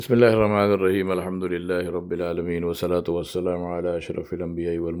بسم الله الرحمن الرحيم الحمد لله رب العالمين والصلاة والسلام على أشرف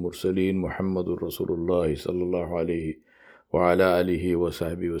الأنبياء والمرسلين محمد رسول الله صلى الله عليه وعلى آله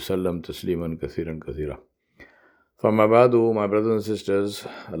وصحبه وسلم تسليما كثيرا كثيرا. From Abadu, my brothers and sisters,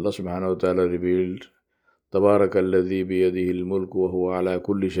 Allah subhanahu wa ta'ala revealed تبارك الذي بيده الملك وهو على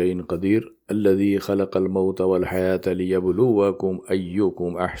كل شيء قدير الذي خلق الموت والحياة ليبلوكم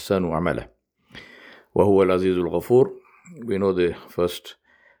أيكم أحسن عملا وهو العزيز الغفور. We know the first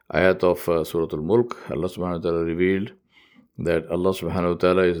ayat of Surah Al-Mulk. Allah subhanahu wa ta'ala revealed that Allah subhanahu wa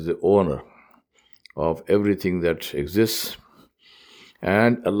ta'ala is the owner of everything that exists,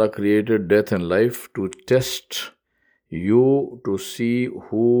 and Allah created death and life to test you to see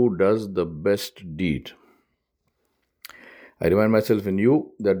who does the best deed. I remind myself and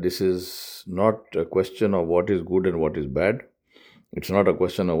you that this is not a question of what is good and what is bad. It's not a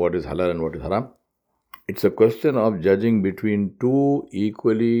question of what is halal and what is haram. It's a question of judging between two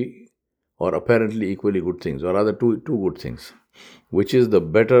equally or apparently equally good things, or rather two good things. Which is the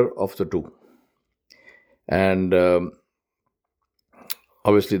better of the two? And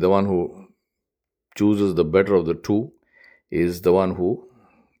obviously the one who chooses the better of the two is the one who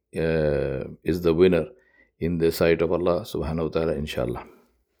is the winner in the sight of Allah subhanahu wa ta'ala, inshallah.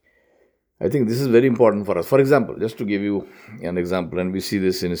 I think this is very important for us. For example, just to give you an example, and we see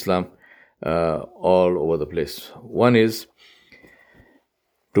this in Islam all over the place. One is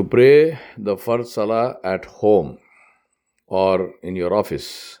to pray the Fard Salah at home or in your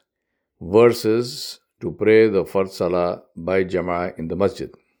office versus to pray the Fard Salah by Jama'ah in the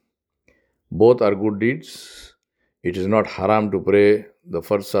masjid. Both are good deeds. It is not haram to pray the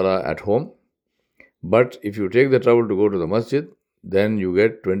Fard Salah at home, but if you take the trouble to go to the masjid, then you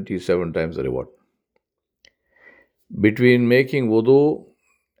get 27 times the reward. Between making wudu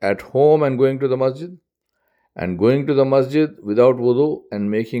at home and going to the masjid, and going to the masjid without wudu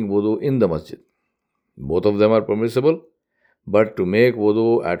and making wudu in the masjid, both of them are permissible, but to make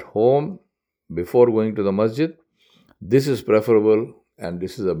wudu at home before going to the masjid, this is preferable and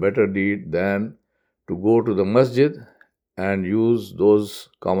this is a better deed than to go to the masjid and use those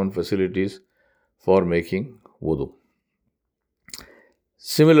common facilities for making wudu.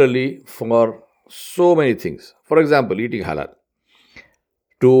 Similarly, for so many things, for example, eating halal,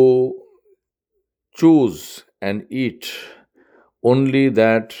 to choose and eat only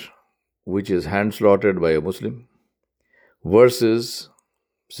that which is hand slaughtered by a Muslim versus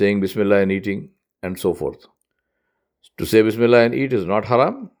saying Bismillah and eating and so forth. To say Bismillah and eat is not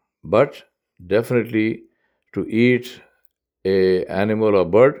haram, but definitely to eat an animal or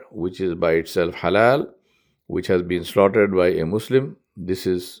bird which is by itself halal, which has been slaughtered by a Muslim, this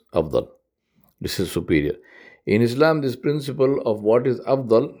is afdal. This is superior. In Islam, this principle of what is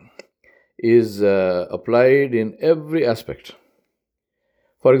afdal is applied in every aspect.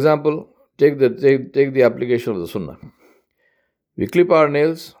 For example, take the application of the Sunnah. We clip our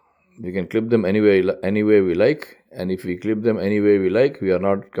nails. We can clip them any way we like, and if we clip them any way we like, we are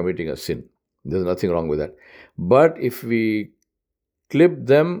not committing a sin. There's nothing wrong with that. But if we clip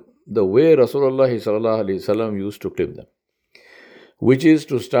them the way Rasulullah sallallahu alaihi wasallam used to clip them, which is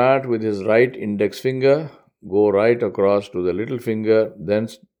to start with his right index finger, go right across to the little finger, then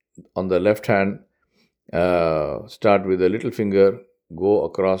on the left hand, start with the little finger, go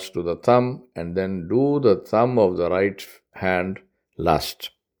across to the thumb, and then do the thumb of the right hand last.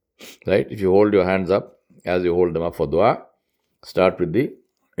 Right? If you hold your hands up, as you hold them up for dua, start with the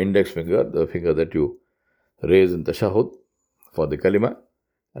index finger, the finger that you raise in tashahhud for the kalima,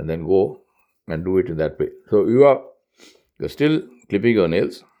 and then go and do it in that way. So you're still clipping your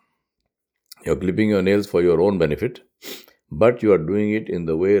nails. You're clipping your nails for your own benefit, but you are doing it in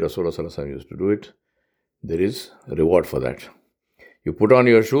the way Rasulullah sallallahu alaihi wasallam used to do it. There is a reward for that. You put on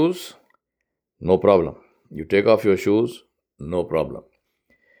your shoes, no problem. You take off your shoes, no problem.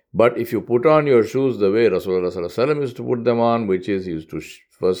 But if you put on your shoes the way Rasulullah sallallahu alaihi wasallam used to put them on, which is he used to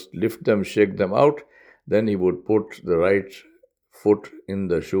first lift them, shake them out, then he would put the right foot in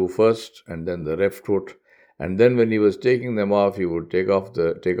the shoe first, and then the left foot, and then when he was taking them off, he would take out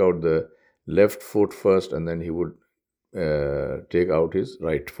the left foot first, and then he would take out his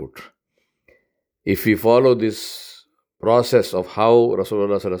right foot. If we follow this process of how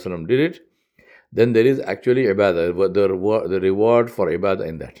Rasulullah sallallahu alaihi wasallam did it, then there is actually ibadah, the reward for ibadah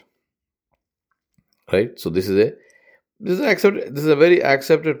in that. Right? So this is a very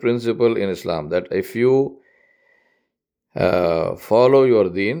accepted principle in Islam, that if you follow your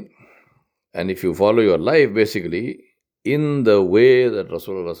deen and if you follow your life basically in the way that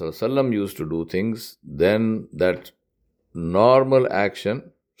Rasulullah sallallahu alaihi wasallam used to do things, then that normal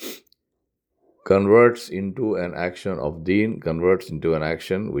action converts into an action of deen, converts into an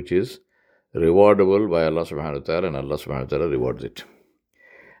action which is rewardable by Allah subhanahu wa ta'ala, and Allah subhanahu wa ta'ala rewards it.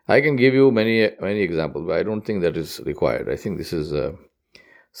 I can give you many examples, but I don't think that is required. I think this is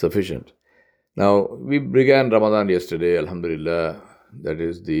sufficient. Now, we began Ramadan yesterday, alhamdulillah. That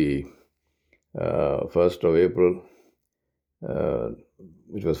is the 1st of April,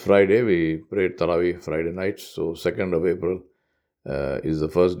 which was Friday. We prayed Taraweeh Friday night. So 2nd of April is the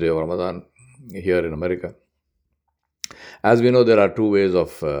first day of Ramadan here in America. As we know, there are two ways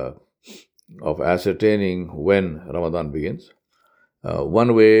of ascertaining when Ramadan begins.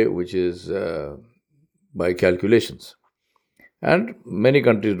 One way, which is by calculations. And many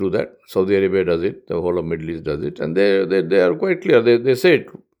countries do that. Saudi Arabia does it. The whole of Middle East does it. And they are quite clear. They say it.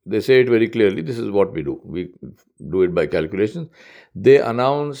 They say it very clearly. This is what we do. We do it by calculations. They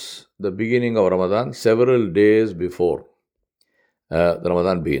announce the beginning of Ramadan several days before the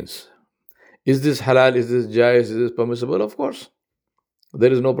Ramadan begins. Is this halal? Is this jais? Is this permissible? Of course.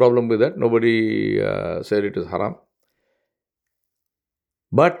 There is no problem with that. Nobody said it is haram.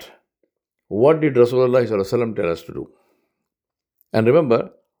 But what did Rasulullah ﷺ tell us to do? And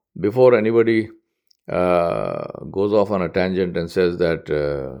remember, before anybody goes off on a tangent and says that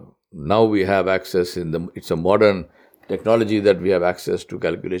now we have access it's a modern technology that we have access to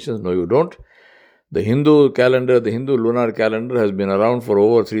calculations. No, you don't. The Hindu calendar, the Hindu lunar calendar has been around for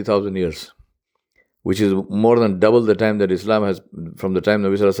over 3,000 years, which is more than double the time that Islam has, from the time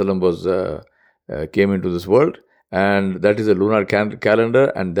Nabi Sallallahu Alaihi Wasallam came into this world. And that is a lunar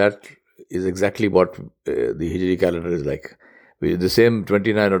calendar, and that is exactly what the Hijri calendar is like. The same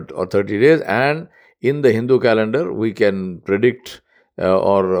 29 or 30 days, and in the Hindu calendar, we can predict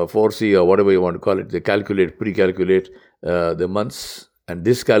or foresee, or whatever you want to call it, they pre-calculate the months. And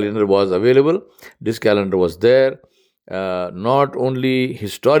this calendar was available, this calendar was there. Not only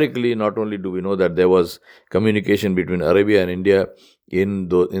historically, not only do we know that there was communication between Arabia and India in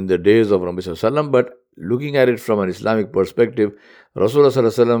the days of Nabi Sallallahu Alaihi Wasallam, but looking at it from an Islamic perspective, Rasulullah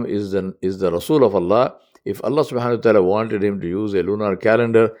Sallallahu Alaihi Wasallam is the Rasul of Allah. If Allah subhanahu wa ta'ala wanted him to use a lunar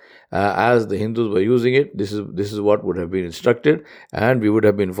calendar as the Hindus were using it, this is what would have been instructed, and we would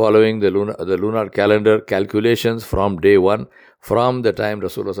have been following the lunar calendar calculations from day one, from the time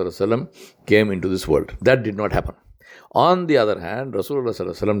Rasulullah sallallahu alaihi wasallam came into this world. That did not happen. On the other hand, Rasulullah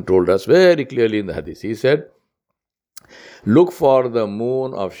sallallahu alaihi wasallam told us very clearly in the hadith, he said, look for the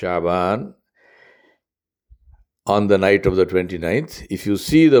moon of Shaban on the night of the 29th. If you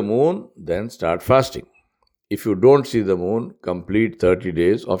see the moon, then start fasting. If you don't see the moon, complete 30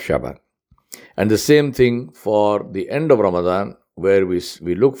 days of Shaban. And the same thing for the end of Ramadan, where we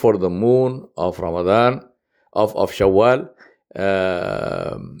look for the moon of Ramadan, of Shawwal,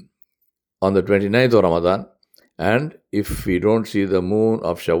 on the 29th of Ramadan. And if we don't see the moon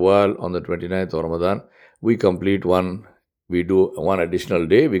of Shawwal on the 29th of Ramadan, we do one additional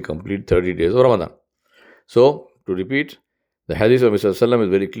day, we complete 30 days of Ramadan. So, to repeat, the hadith of Mr. Sallam is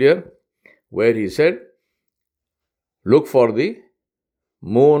very clear, where he said, look for the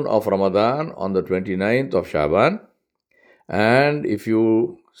moon of Ramadan on the 29th of Shaban, and if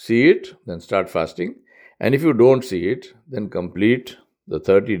you see it, then start fasting, and if you don't see it, then complete the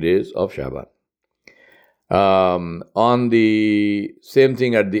 30 days of Shaban. On the same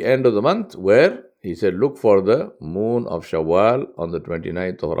thing at the end of the month, where he said, look for the moon of Shawwal on the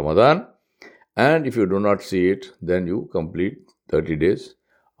 29th of Ramadan, and if you do not see it, then you complete 30 days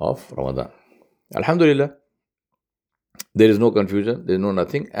of Ramadan. Alhamdulillah. There is no confusion, there is no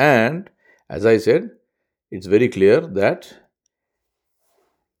nothing. And as I said, it's very clear that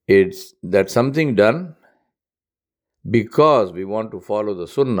that's something done because we want to follow the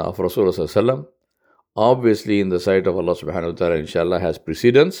sunnah of Rasulullah sallallahu alaihi wasallam. Obviously, in the sight of Allah subhanahu wa ta'ala, inshallah, has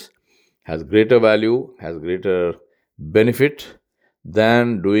precedence, has greater value, has greater benefit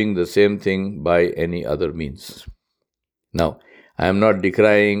than doing the same thing by any other means. Now, I am not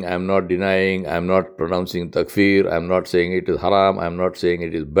decrying, I am not denying, I am not pronouncing takfir, I am not saying it is haram, I am not saying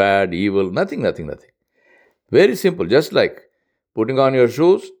it is bad, evil, nothing. Very simple, just like putting on your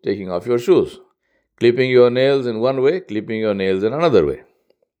shoes, taking off your shoes, clipping your nails in one way, clipping your nails in another way,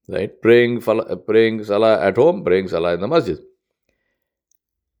 right? Praying salah at home, praying salah in the masjid.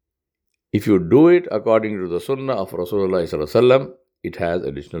 If you do it according to the sunnah of Rasulullah sallallahu alaihi wasallam, it has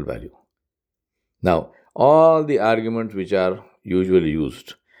additional value. Now, all the arguments which are usually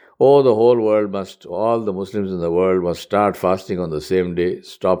used, all the Muslims in the world must start fasting on the same day,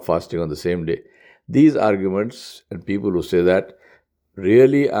 stop fasting on the same day. These arguments and people who say that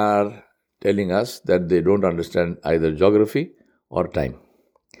really are telling us that they don't understand either geography or time.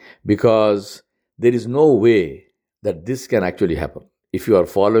 Because there is no way that this can actually happen. If you are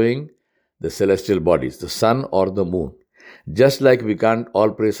following the celestial bodies, the sun or the moon. Just like we can't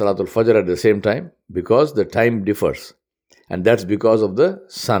all pray Salatul Fajr at the same time because the time differs. And that's because of the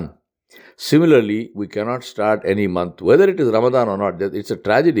sun. Similarly, we cannot start any month, whether it is Ramadan or not. It's a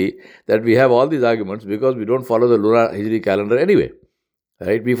tragedy that we have all these arguments because we don't follow the lunar Hijri calendar anyway.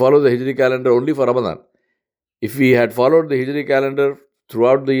 Right? We follow the Hijri calendar only for Ramadan. If we had followed the Hijri calendar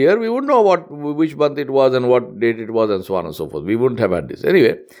throughout the year, we would know which month it was and what date it was and so on and so forth. We wouldn't have had this.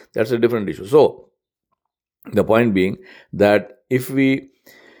 Anyway, that's a different issue. So, the point being that if we,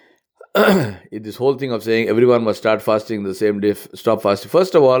 this whole thing of saying everyone must start fasting the same day, stop fasting.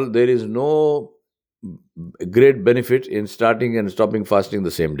 First of all, there is no great benefit in starting and stopping fasting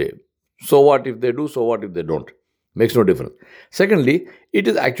the same day. So what if they do? So what if they don't? Makes no difference. Secondly, it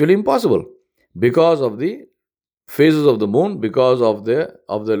is actually impossible because of the phases of the moon, because of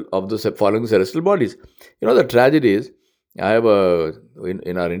the following celestial bodies. The tragedy is, I have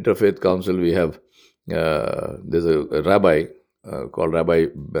in our interfaith council we have there's a rabbi called Rabbi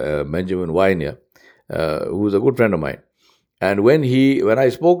Benjamin Weinia, who is a good friend of mine. And when I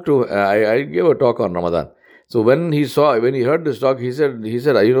spoke to, I gave a talk on Ramadan. So when he heard this talk, he said,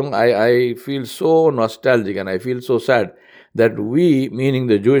 I feel so nostalgic and I feel so sad that we, meaning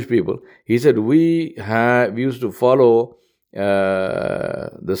the Jewish people, he said, we used to follow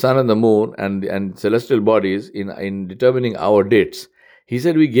the sun and the moon and celestial bodies in determining our dates. He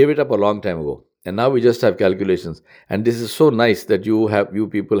said, we gave it up a long time ago. And now we just have calculations. And this is so nice that you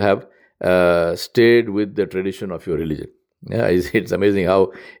people have stayed with the tradition of your religion. Yeah, it's amazing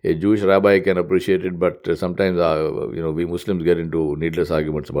how a Jewish rabbi can appreciate it, but sometimes we Muslims get into needless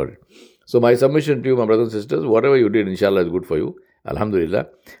arguments about it. So my submission to you, my brothers and sisters, whatever you did, inshallah, is good for you. Alhamdulillah.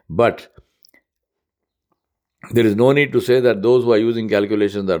 But there is no need to say that those who are using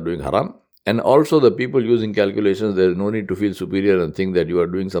calculations are doing haram. And also the people using calculations, there is no need to feel superior and think that you are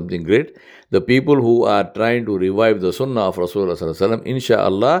doing something great. The people who are trying to revive the sunnah of Rasulullah sallallahu alaihi wasallam,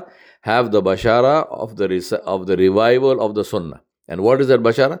 inshallah, have the bashara of the revival of the sunnah. And what is that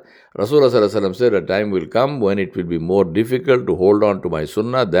bashara? Rasulullah sallallahu alaihi wasallam said, a time will come when it will be more difficult to hold on to my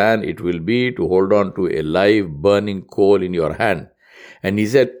sunnah than it will be to hold on to a live burning coal in your hand. And he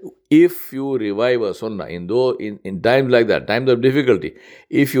said, if you revive a sunnah in times like that, times of difficulty,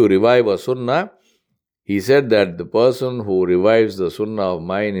 if you revive a sunnah, he said that the person who revives the sunnah of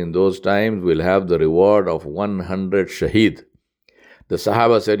mine in those times will have the reward of 100 shaheed. The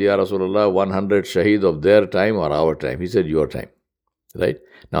Sahaba said, Ya Rasulullah, 100 shaheed of their time or our time? He said, your time. Right?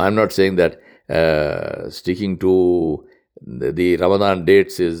 Now, I'm not saying that sticking to the Ramadan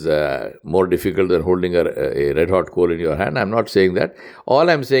dates is more difficult than holding a red-hot coal in your hand. I'm not saying that. All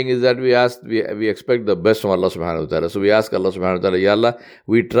I'm saying is that we expect the best from Allah subhanahu wa ta'ala. So we ask Allah subhanahu wa ta'ala, Ya Allah,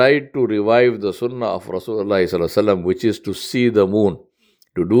 we tried to revive the sunnah of Rasulullah sallallahu alaihi wasallam, which is to see the moon,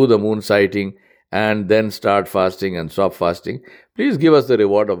 to do the moon sighting, and then start fasting and stop fasting. Please give us the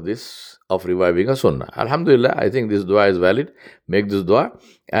reward of this, of reviving a sunnah. Alhamdulillah, I think this dua is valid. Make this dua.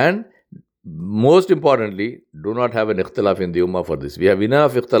 And most importantly, do not have an ikhtilaf in the ummah for this. We have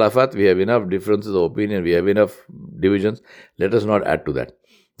enough ikhtilafat, we have enough differences of opinion, we have enough divisions. Let us not add to that.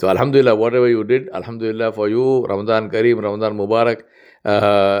 So Alhamdulillah, whatever you did, Alhamdulillah for you, Ramadan Kareem, Ramadan Mubarak,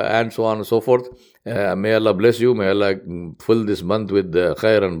 and so on and so forth. May Allah bless you. May Allah fill this month with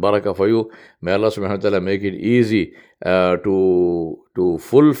khair and barakah for you. May Allah subhanahu wa ta'ala make it easy to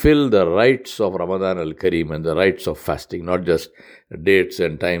fulfill the rights of Ramadan al-Kareem and the rights of fasting, not just dates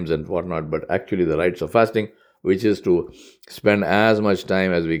and times and whatnot, but actually the rights of fasting, which is to spend as much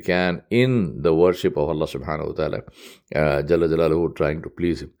time as we can in the worship of Allah subhanahu wa ta'ala, Jalla Jalaluhu, trying to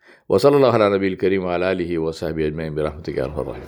please Him. Wa sallallahu ala nabil kareem wa ala alihi wa sahbihi ajma'in bi rahmatika ya arhamar rahimin.